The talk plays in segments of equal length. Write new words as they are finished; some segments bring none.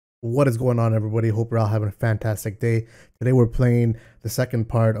What is going on, everybody? Hope you're all having a fantastic day. Today we're playing the second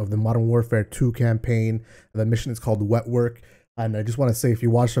part of the Modern Warfare 2 campaign. The mission is called Wetwork. And I just want to say, if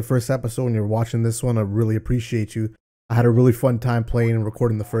you watched the first episode and you're watching this one, I really appreciate you. I had a really fun time playing and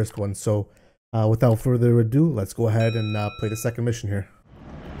recording the first one. So without further ado, let's go ahead and play the second mission here.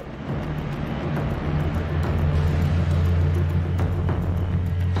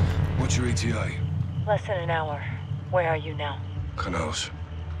 What's your ETA? Less than an hour. Where are you now? Canals.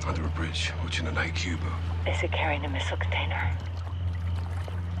 Under a bridge, watching an A-Cuber. Is it carrying a missile container?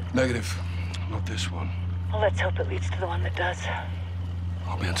 Negative. Not this one. Well, let's hope it leads to the one that does.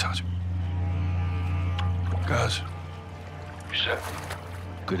 I'll be in touch. Guys. You set?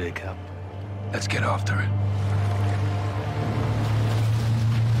 Good day, Cap. Let's get after it.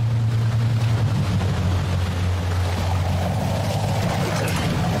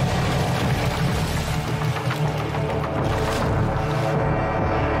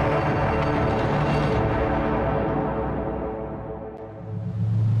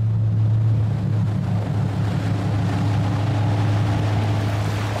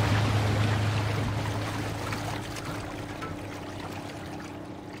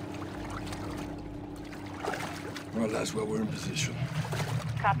 Right, lads, well, we're in position.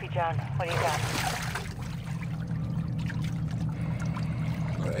 Copy, John. What do you got?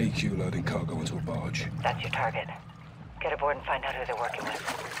 Got AQ loading cargo into a barge. That's your target. Get aboard and find out who they're working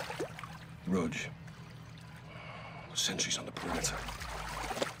with. Rog. Sentries on the perimeter.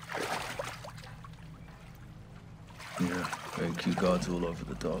 Yeah, AQ guards all over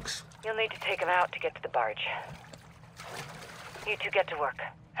the docks. You'll need to take them out to get to the barge. You two get to work.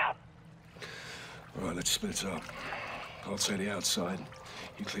 Out. All right, let's split up. I'll say the outside.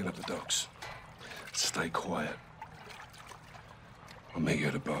 You clean up the docks. Stay quiet. I'll meet you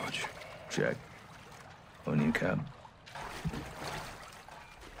at the barge. Check. On you, Cap.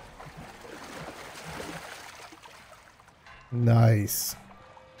 Nice.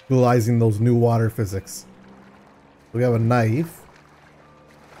 Utilizing those new water physics. We have a knife.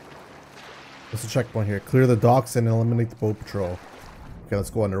 What's the checkpoint here? Clear the docks and eliminate the boat patrol. Okay, let's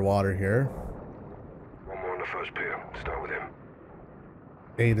go underwater here. One more on the first pier. Start with him.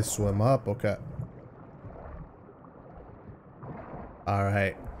 A to swim up. Okay.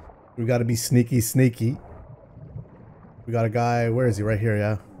 Alright. We gotta be sneaky. We got a guy. Where is he? Right here,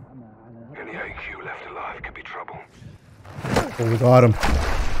 yeah. Any AQ left alive could be trouble. Oh, we got him.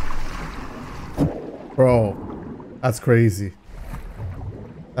 Bro. That's crazy.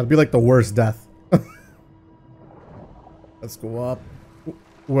 That'd be like the worst death. Let's go up.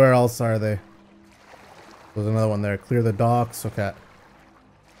 Where else are they? There's another one there. Clear the docks. Okay.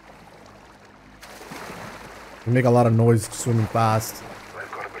 You make a lot of noise swimming fast.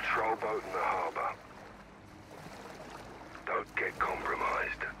 They've got a patrol boat in the harbor. Don't get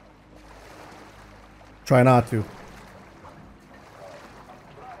compromised. Try not to.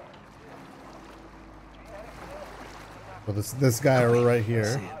 So this guy right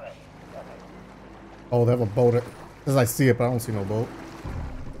here. Oh, they have a boat. As I see it, but I don't see no boat.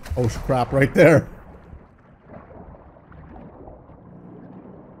 Oh crap! Right there.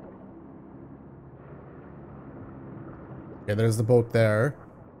 Okay, there's the boat there,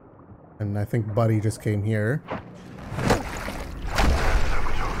 and I think Buddy just came here.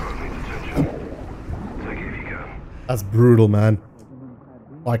 That's brutal, man.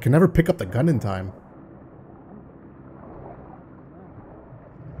 Oh, I can never pick up the gun in time.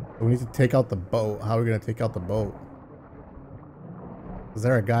 We need to take out the boat. How are we gonna take out the boat? Is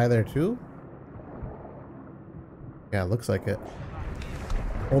there a guy there too? Yeah, it looks like it.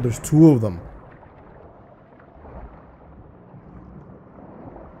 Oh, there's two of them.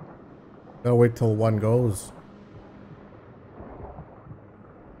 Gotta wait till one goes.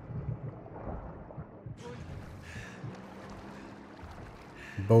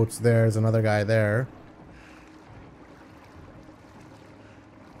 Boat's there. There's another guy there.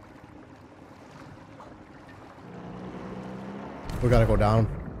 We gotta go down.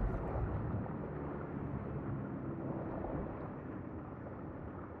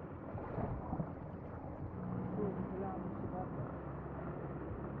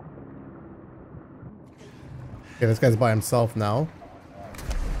 Okay, this guy's by himself now.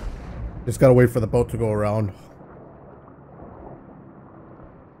 Just gotta wait for the boat to go around.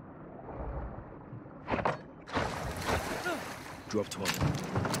 Dropped one.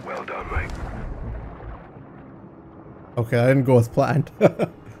 Well done, mate. Okay, I didn't go as planned.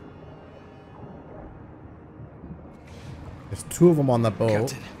 There's two of them on the boat.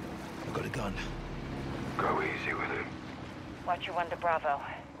 Captain, I've got a gun. Go easy with him. Watch your one to Bravo.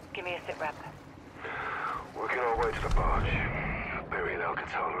 Give me a sit rep. Working our way to the barge. burying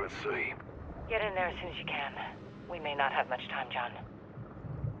Alcatala at sea. Get in there as soon as you can. We may not have much time, John.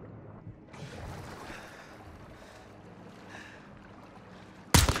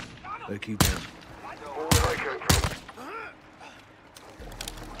 They keep down. Where I came from.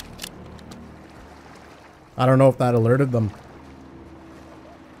 I don't know if that alerted them.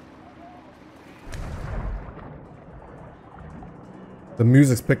 The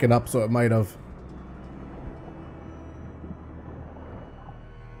music's picking up, so it might have.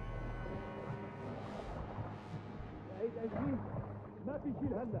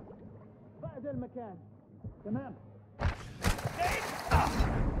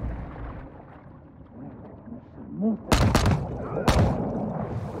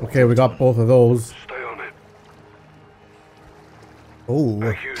 Okay, we got both of those. Stay on it. Oh,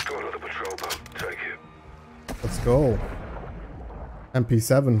 AQ's got another patrol boat. Take it. let's go.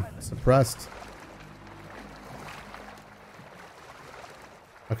 MP7 suppressed.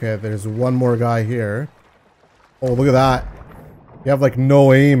 Okay, there's one more guy here. Oh, look at that. You have like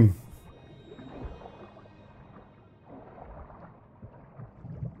no aim.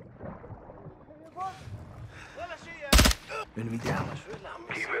 Enemy down.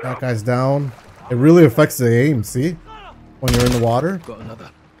 Keep it That up. guy's down. It really affects the aim, see? When you're in the water. Got another.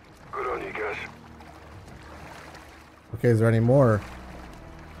 Good on you guys. Okay, is there any more?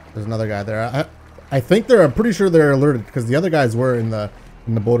 There's another guy there. I think I'm pretty sure they're alerted because the other guys were in the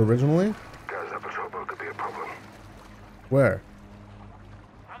boat originally. Guys, that patrol boat could be a problem. Where?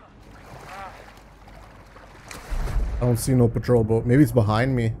 I don't see no patrol boat. Maybe it's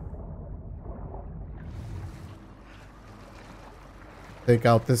behind me. Take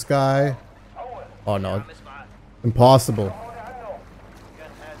out this guy. Oh no. Impossible.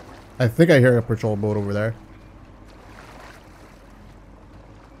 I think I hear a patrol boat over there.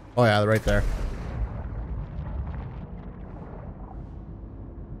 Oh yeah, right there.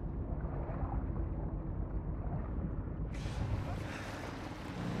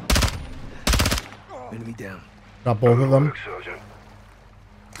 Enemy down. Got both of them. Work, Sergeant.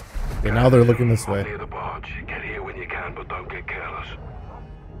 Okay, now they're looking this way. Near the barge. Get here when you can, but don't get careless.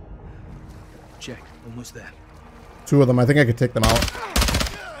 Check. Almost there. Two of them. I think I could take them out.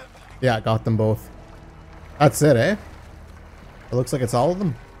 Yeah, got them both. That's it, eh? It looks like it's all of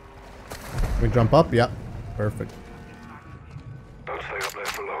them. We jump up? Yep. Perfect. Don't stay up there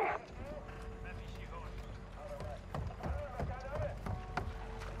for long.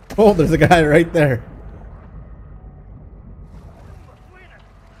 Oh, there's a guy right there.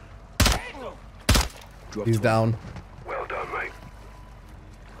 Drop He's 20. down. Well done, mate.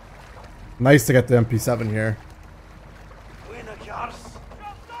 Nice to get the MP7 here.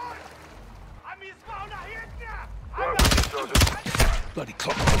 Right with you, Sergeant. Bloody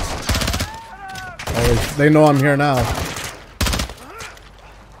clock. Oh, they know I'm here now.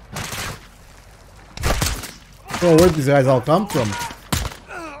 Oh, where'd these guys all come from?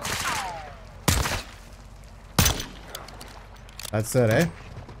 That's it, eh?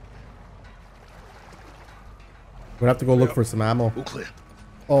 We're gonna have to go look for some ammo. All clear.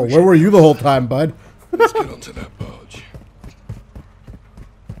 Oh, where were you the whole time, bud? Let's get onto that barge.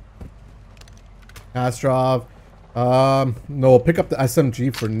 Astrov. No, pick up the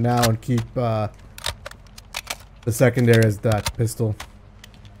SMG for now and keep the secondary as that pistol.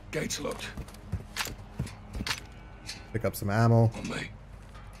 Gates locked. Pick up some ammo. On me.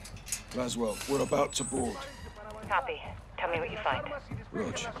 Laswell, we're about to board. Copy. Tell me what you find.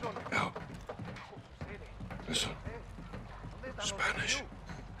 Rog, out. Listen. Spanish.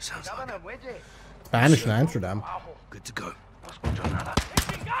 Sounds like it. Spanish in Amsterdam. Good to go.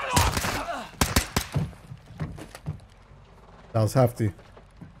 That was hefty.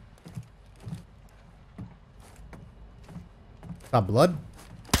 That blood?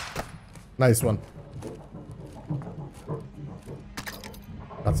 Nice one.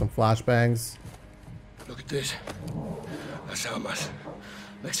 Got some flashbangs. Look at this. That's Almas.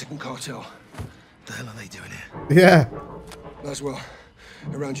 Mexican cartel. What the hell are they doing here? Yeah. Laswell,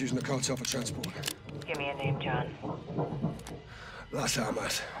 around using the cartel for transport. Give me a name, John. Las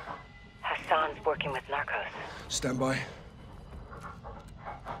Almas. Hassan's working with narcos. Stand by.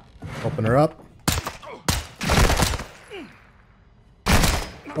 Open her up.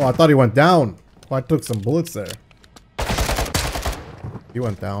 Oh, I thought he went down. Oh, I took some bullets there. He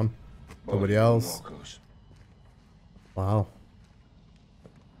went down. Nobody else. Wow.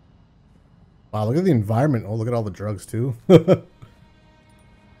 Wow, look at the environment. Oh, look at all the drugs, too. The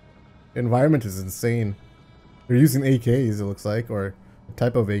environment is insane. They're using AKs, it looks like, or a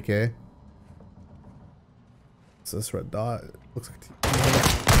type of AK. What's this red dot? It looks like...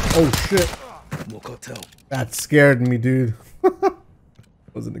 Oh, shit. More cartel. That scared me, dude.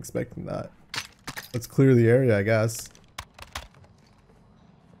 Wasn't expecting that. Let's clear the area, I guess.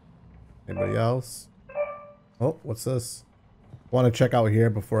 Anybody else? Oh, what's this? Want to check out here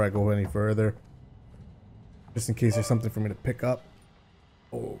before I go any further. Just in case there's something for me to pick up.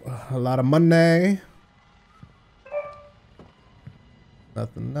 Oh, a lot of money.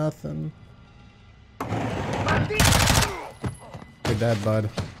 Nothing, nothing. You're dead, bud.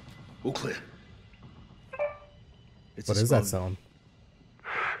 All clear. What is that sound?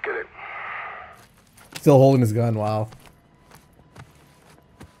 Get it. Still holding his gun, wow.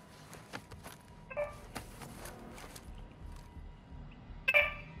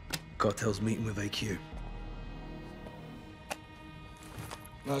 Cartel's meeting with AQ.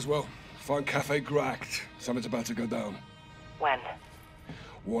 Might as well. Find Cafe Gracht. Something's about to go down. When?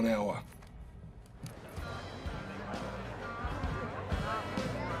 1 hour.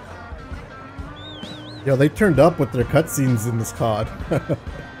 Yo, they turned up with their cutscenes in this COD.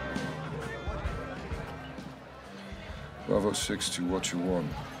 Bravo 6 to what you want.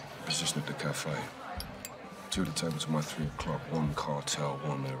 Position at the cafe. 2 to table to my 3 o'clock. 1 cartel,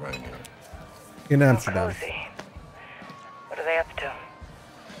 1 Iranian. In Amsterdam. Cozy. What are they up to?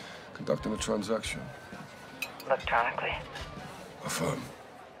 Conducting a transaction. Electronically. Affirm.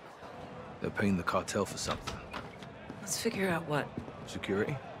 They're paying the cartel for something. Let's figure out what.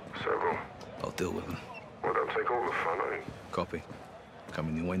 Security? Several. I'll deal with them. Well, don't take all the fun, eh? Copy.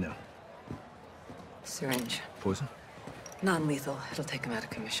 Coming your way now. Syringe. Poison? Non-lethal. It'll take him out of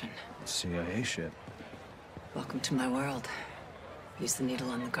commission. CIA shit. Welcome to my world. Use the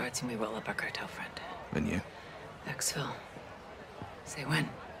needle on the guards and we roll up our cartel friend. And you? Exfil. Say when.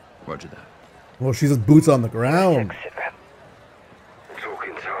 Roger that. Well, she's just boots on the ground. Exit rep.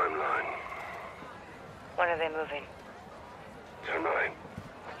 Talking timeline. When are they moving? Tonight.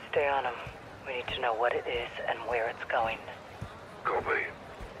 Stay on them. We need to know what it is and where it's going. Copy.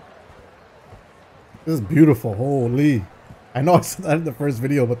 This is beautiful. Holy. I know I said that in the first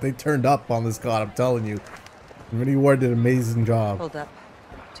video, but they turned up on this COD, I'm telling you. Vinny Ward did an amazing job. Hold up.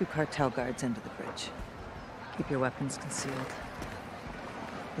 2 cartel guards under the bridge. Keep your weapons concealed.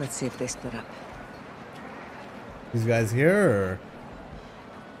 Let's see if they split up. These guys here,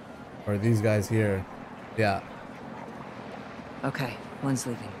 or are these guys here? Yeah. Okay, one's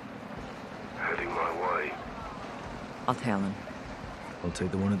leaving. Heading my way. I'll tail him. I'll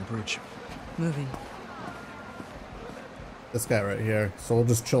take the one at the bridge. Moving. This guy right here. So we'll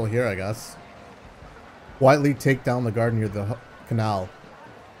just chill here, I guess. Quietly take down the guard near the canal.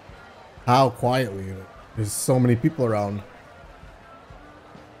 How quietly? There's so many people around.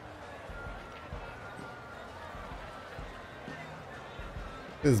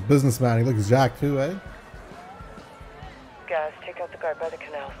 This businessman, he looks jacked too, eh? Guys, take out the guard by the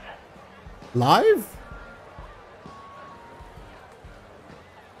canals. Live?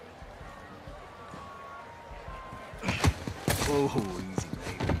 Oh, easy,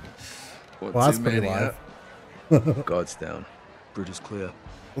 baby. What's Well, that's in, pretty man, live. yeah? Guards down. Bridge is clear.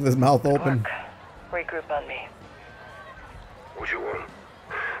 With his mouth open. Work. Regroup on me. What you want?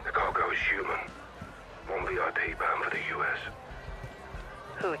 The cargo is human. 1 VIP bound for the US.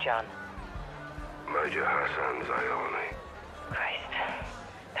 Who, John? Major Hassan Zayoni. Christ.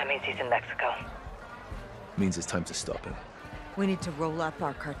 That means he's in Mexico. Means it's time to stop him. We need to roll up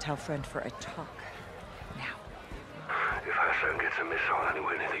our cartel friend for a talk. Now. If Hassan gets a missile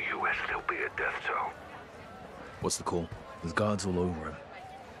anywhere near the US, there'll be a death toll. What's the call? There's guards all over him.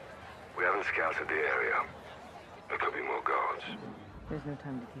 We haven't scouted the area. There could be more guards. There's no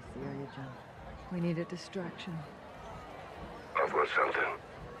time to piece the area, John. We need a distraction. I've got something.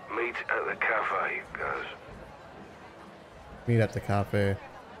 Meet at the cafe, guys. Meet at the cafe.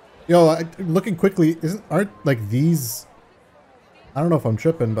 Yo, looking quickly, aren't like these? I don't know if I'm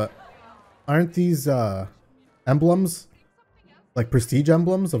tripping, but aren't these emblems like prestige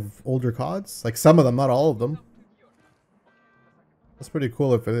emblems of older CODs? Like some of them, not all of them. That's pretty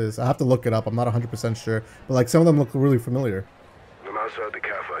cool if it is. I have to look it up. I'm not 100% sure, but like some of them look really familiar. I'm outside the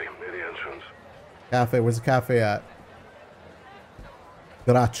cafe, near the entrance. Cafe, where's the cafe at?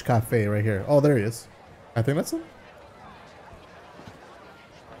 Garage Cafe right here. Oh, there he is. I think that's him.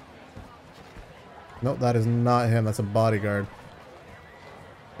 Nope, that is not him. That's a bodyguard.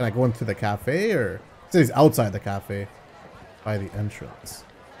 Can I go into the cafe or? It says he's outside the cafe by the entrance.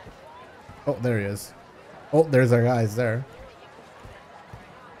 Oh, there he is. Oh, there's our guys there.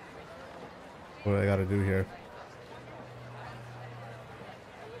 What do I gotta do here?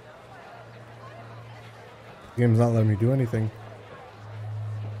 The game's not letting me do anything.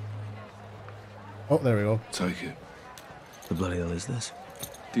 Oh, there we go. Take it. The bloody hell is this?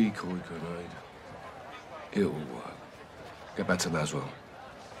 Decoy grenade. It'll work. Get back to Laswell.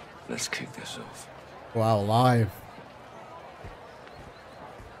 Let's kick this off. Wow, live.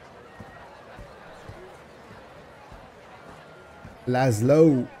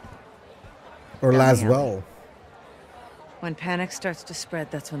 Laszlo. Or Laswell. When panic starts to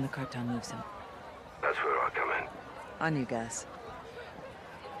spread, that's when the cartel moves in. That's where I come in. On you guys.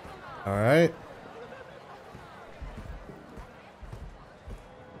 Alright.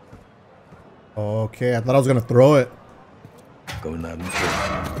 Okay, I thought I was gonna throw it. Going down.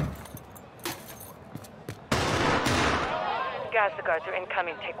 Guys, the guards are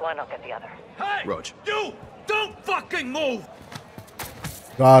incoming. Take one, I'll get the other. Hey! Rog. You! Don't fucking move!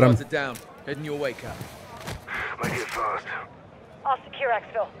 Got him. Guards are down. Heading your way, Cap. Make it fast. I'll secure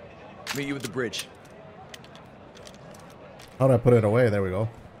Exfil. Meet you at the bridge. How do I put it away? There we go.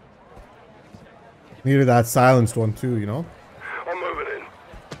 Needed that silenced one too, you know? I'm moving in.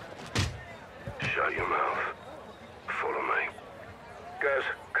 Shut your mouth. Follow me. Guys,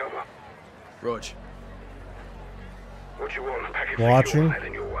 cover. Rog. What you want? Pack it Watching.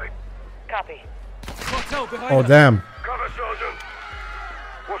 heading your way. Copy. Cartel behind Oh, us. damn. Cover, Sergeant.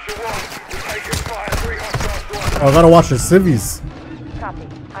 What you want? We're taking fire. 3 hostiles to us. Oh, I gotta watch the civvies. Copy.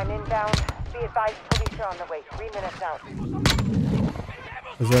 I'm inbound. Be advised, police are on the way. 3 minutes out.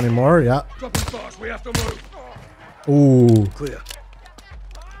 Is there any more? Yeah. Dropping fast. We have to move. Ooh. Clear.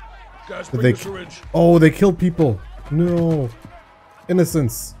 Guys, Did bring they? the syringe. Oh, they killed people. No.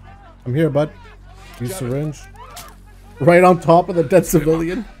 Innocence. I'm here, bud. Use syringe. Right on top of the dead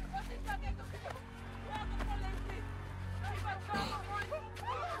civilian.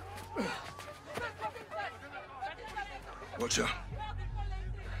 Watch out.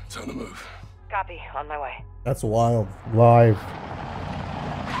 Time to move. Copy. On my way. That's wild. Live.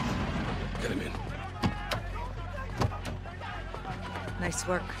 Get him in. Nice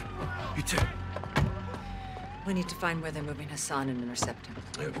work. You too. We need to find where they're moving Hassan and intercept him.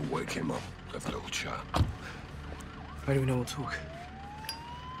 Yeah, but wake him up. Have a little chat. How do we know we'll talk?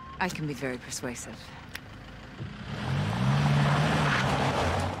 I can be very persuasive.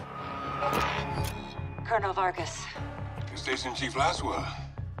 Colonel Vargas. Station Chief Laswell.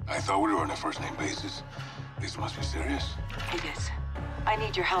 I thought we were on a first-name basis. This must be serious. It is. I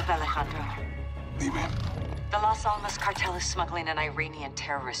need your help, Alejandro. Dime. The Las Almas cartel is smuggling an Iranian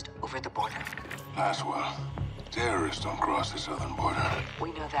terrorist over the border. Laswell. Terrorists don't cross the southern border.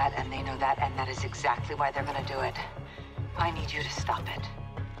 We know that, and they know that, and that is exactly why they're gonna do it. I need you to stop it.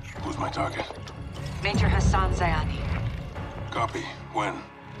 Who's my target? Major Hassan Zayani. Copy. When?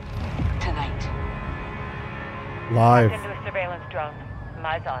 Tonight. Live. Into a surveillance drone.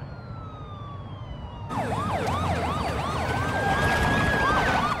 Eyes on.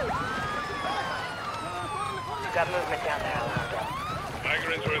 Got movement down there, Alejandro.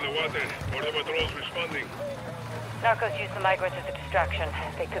 Migrants are in the water. Border patrols responding. Narcos use the migrants as a distraction.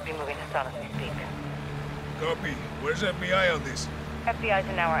 They could be moving Hassan as we speak. Copy. Where's FBI on this? FBI's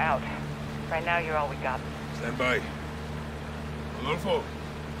an hour out. Right now, you're all we got. Stand by. Rodolfo,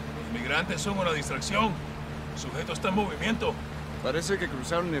 los migrantes son una distracción. El sujeto está en movimiento. Parece que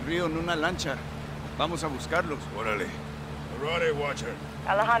cruzaron el río en una lancha. Vamos a buscarlos. Órale. Arade, Watcher.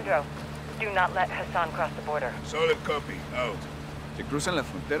 Alejandro, do not let Hassan cross the border. Solid copy. Out. Si cruzan la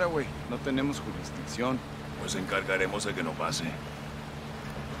frontera, güey, no tenemos jurisdicción. Pues encargaremos de que no pase.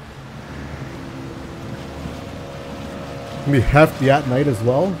 Can be hefty at night as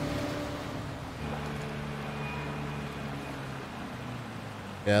well.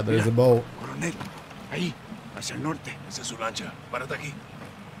 Yeah, there's a boat. Coronel. Ahí. Hacia el norte. Esa es su lancha. Párate aquí.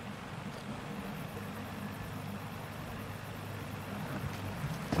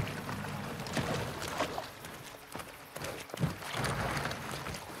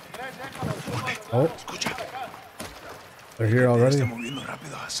 Oh, Escucha. they're here already. Está moviendo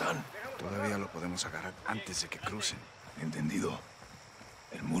rápido, Hassan. Todavía lo podemos agarrar antes de que crucen. Entendido.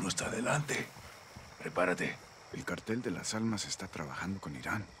 El muro está adelante. Prepárate. El cartel de las almas está trabajando con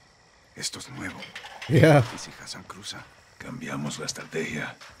Irán. Esto es nuevo. Yeah. ¿Y si Hassan cruza? Cambiamos la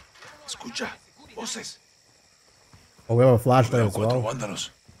estrategia. Escucha. Voces. Oh, we have a flashlight Veo as 4 well.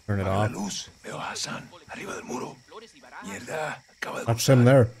 vándalos. Turn it Apaga la off. luz. Veo a Hassan. Arriba del muro. Mierda. Acaba de Watch cruzar. him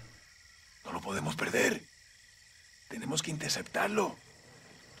there. No lo podemos perder. Tenemos que interceptarlo.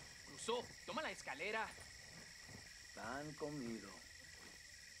 Cruzó. Toma la escalera. Tan comido.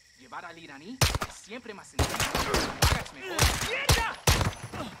 Llevar al iraní es siempre más sencillo. Hagas mejor. ¡Mierda!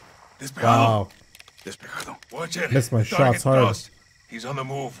 Despejado. Wow. Despejado. Watcher. Missed my Target shots hard. lost. He's on the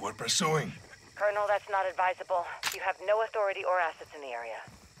move. We're pursuing. Colonel, that's not advisable. You have no authority or assets in the area.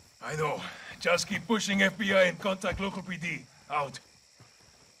 I know. Just keep pushing FBI and contact local PD. Out.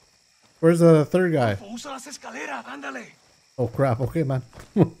 Where's the third guy? Usa las escaleras. Ándale. Oh crap. Okay, man.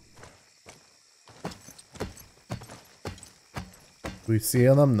 we see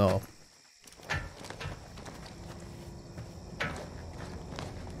them? No.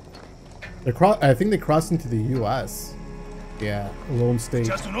 I think they crossed into the U.S. Yeah, Lone State.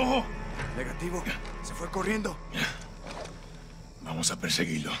 ¿Echaste un ojo? Negativo. Se fue corriendo. Vamos a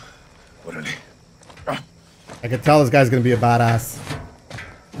perseguirlo. Órale. I can tell this guy's gonna be a badass.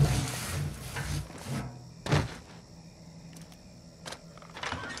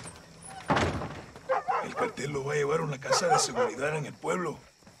 El cartel lo va a llevar a una casa de seguridad en el pueblo.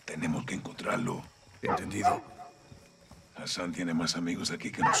 Tenemos que encontrarlo. Entendido. Hassan tiene más amigos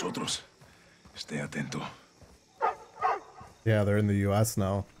aquí que nosotros. Esté atento. Yeah, they're in the U.S.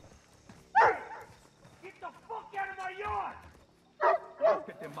 now. Get the fuck out of my yard!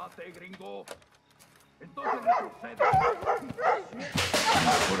 Que te mate, gringo. Entonces retrocede.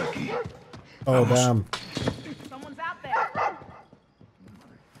 Por aquí. Oh, Vamos. damn. Someone's out there.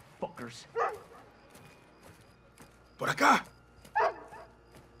 Fuckers. Por acá.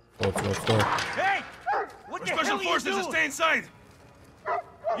 Let's go. Hey! What the Special hell are you forces doing? stay inside.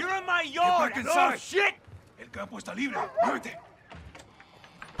 You're in my yard! back Oh, inside. shit! El campo está libre. Muévete.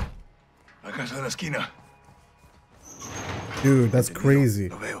 La casa de la esquina. Dude, that's crazy.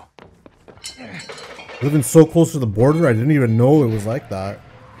 Lo veo. Living so close to the border, I didn't even know it was like that.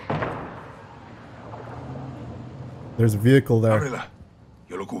 There's a vehicle there. Ábrela.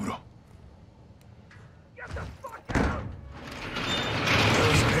 Yo lo cubro. Get the fuck out!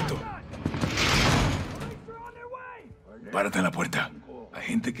 Cuidado, sargento. They're on their way! Párate en la puerta. Hay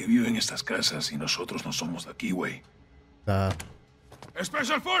gente que vive en estas casas y nosotros no somos de aquí, güey.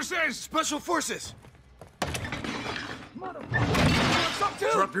 Special Forces! Special forces.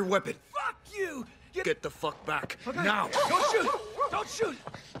 Motherfucker! Drop your weapon. Fuck you! Get the fuck back. Now. Don't shoot! Don't shoot!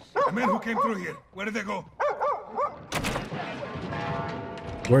 The men who came through here, where did they go?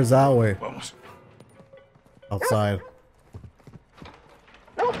 Where's that way? Vamos. Outside.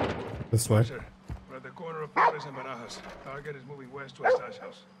 This way. Sir, we're at the corner of Paris and Barajas. Target is moving west to a stash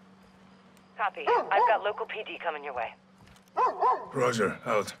house. Copy. I've got local PD coming your way. Roger,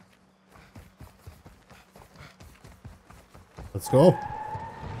 out. Let's go.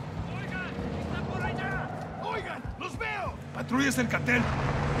 Oigan, los veo. Patrullas del cartel.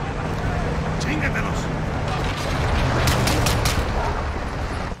 Chíngatelos.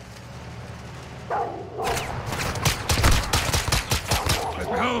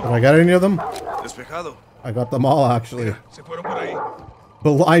 Despejado. Did I get any of them? Despejado. I got them all, actually. Se fueron por ahí.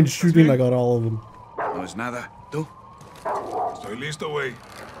 The line shooting, I got all of them. No es nada. ¿Tú? Estoy listo, güey.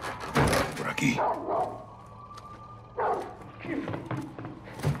 Por aquí.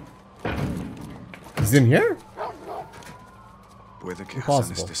 He's in here? Puede que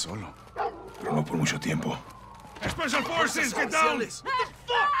Hassan Impossible. esté solo. Pero no por mucho tiempo. Special Forces, get down!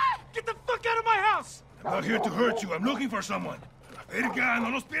 Get the fuck out of my house! I'm not here to hurt you. I'm looking for someone. Verga, no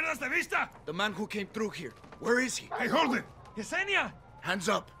los pierdas de vista. The man who came through here. Where is he? Hey, hold it. Yesenia! Hands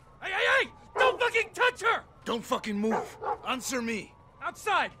up. Hey, hey, hey! Don't fucking touch her! Don't fucking move. Answer me.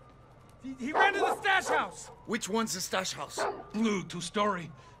 Outside! He ran to the stash house! Which one's the stash house? Blue, 2-story.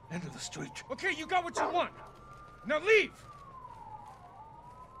 End of the street. Okay, you got what you want. Now leave!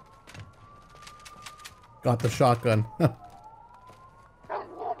 Got the shotgun.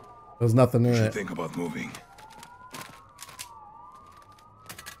 There's nothing in You should it. think about moving.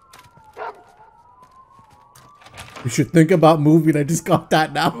 You should think about moving. I just got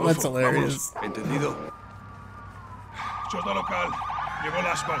that now. That's Vamos. hilarious. Entendido. Chota local. Llegó el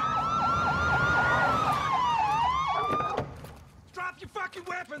asphalt. Drop your fucking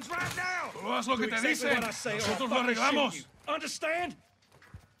weapons right now! Solo haz lo que te dicen. What I say, or Nosotros I'll lo fucking arreglamos. shoot you. Understand?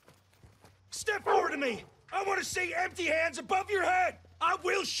 Step forward to me! I want to see empty hands above your head! I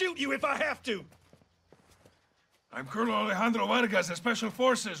will shoot you if I have to! I'm Colonel Alejandro Vargas of Special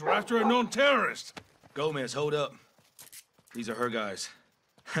Forces. We're after a known terrorist. Gomez, hold up. These are her guys.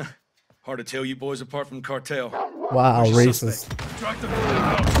 Hard to tell you boys apart from cartel. Wow, racist. Track them to the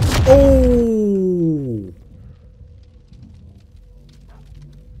house. Oh!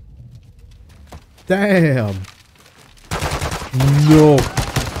 Damn. No.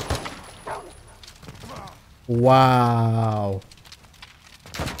 Wow.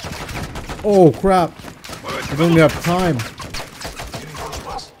 Oh, crap. I don't have time. Tienen dos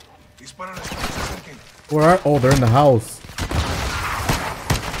más. Dispárales cuando se acerquen. Where are... Oh, they're in the house.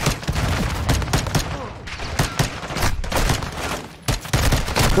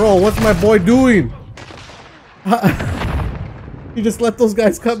 Bro, what's my boy doing? He just let those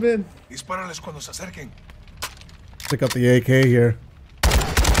guys come in. Dispárales cuando se acerquen. Pick up the AK here.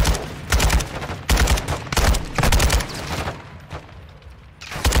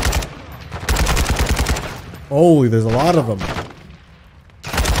 Holy, there's a lot of them.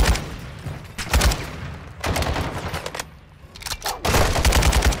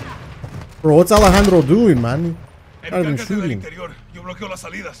 Bro, what's Alejandro doing, man? Not even Encárgate del shooting. interior. Yo bloqueo las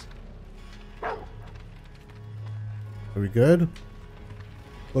salidas. Are we good?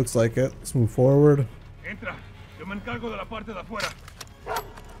 Looks like it. Let's move forward. Entra. Yo me encargo de la parte de afuera.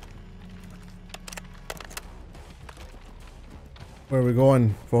 Where are we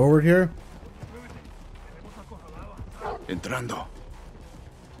going? Forward here? Entrando.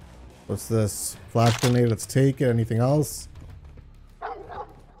 What's this? Flash grenade. Let's take it. Anything else?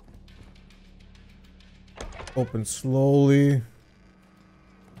 Open slowly.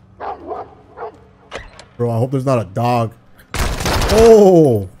 Bro, I hope there's not a dog.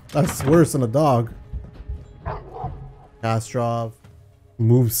 Oh! That's worse than a dog. Kastrov.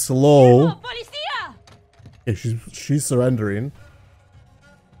 Move slow. Okay, she's surrendering.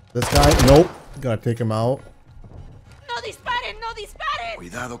 This guy, nope. Gotta take him out. No disparen, no disparen.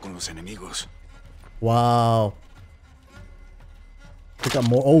 Cuidado con los enemigos. Wow. Pick up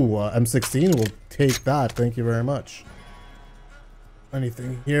more. Oh, M16 will take that. Thank you very much.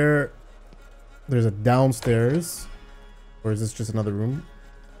 Anything here? There's a downstairs. Or is this just another room?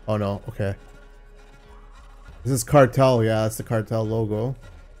 Oh no, okay. This is Cartel. Yeah, that's the Cartel logo.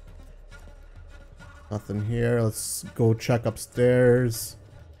 Nothing here. Let's go check upstairs.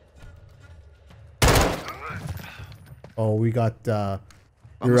 Oh, we got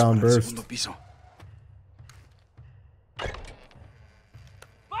year-round burst.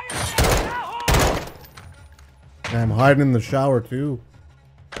 I'm hiding in the shower too.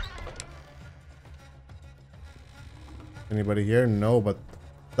 Anybody here? No, but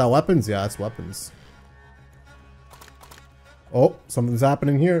that weapons? Yeah, it's weapons. Oh, something's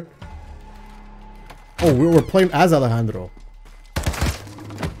happening here. Oh, we're playing as Alejandro.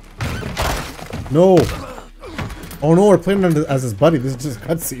 No. Oh no, we're playing as his buddy. This is just a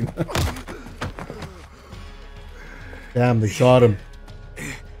cutscene. Damn, they shot him.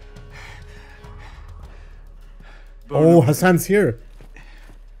 Oh, Hassan's here.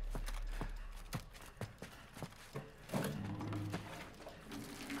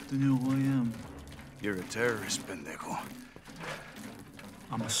 Do you know who I am? You're a terrorist, pendejo.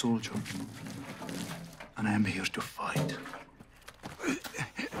 I'm a soldier. And I am here to fight.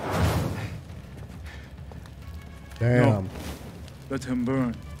 Damn. No. Let him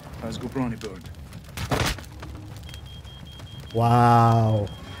burn, as Gobrani burned. Wow.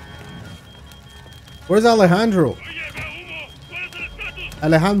 Where's Alejandro?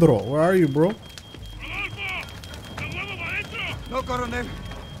 Alejandro, where are you, bro? No, coronel.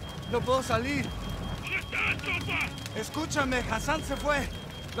 No puedo salir. Escúchame, Hassan se fue.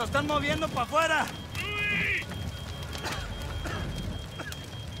 Lo están moviendo para afuera.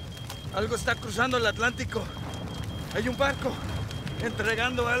 Algo está cruzando el Atlántico. Hay un barco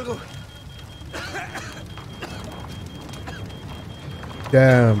entregando algo.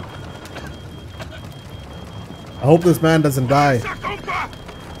 Damn. I hope this man doesn't die.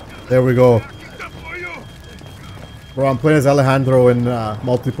 There we go. Bro, I'm playing as Alejandro in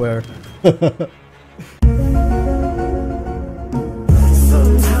multiplayer.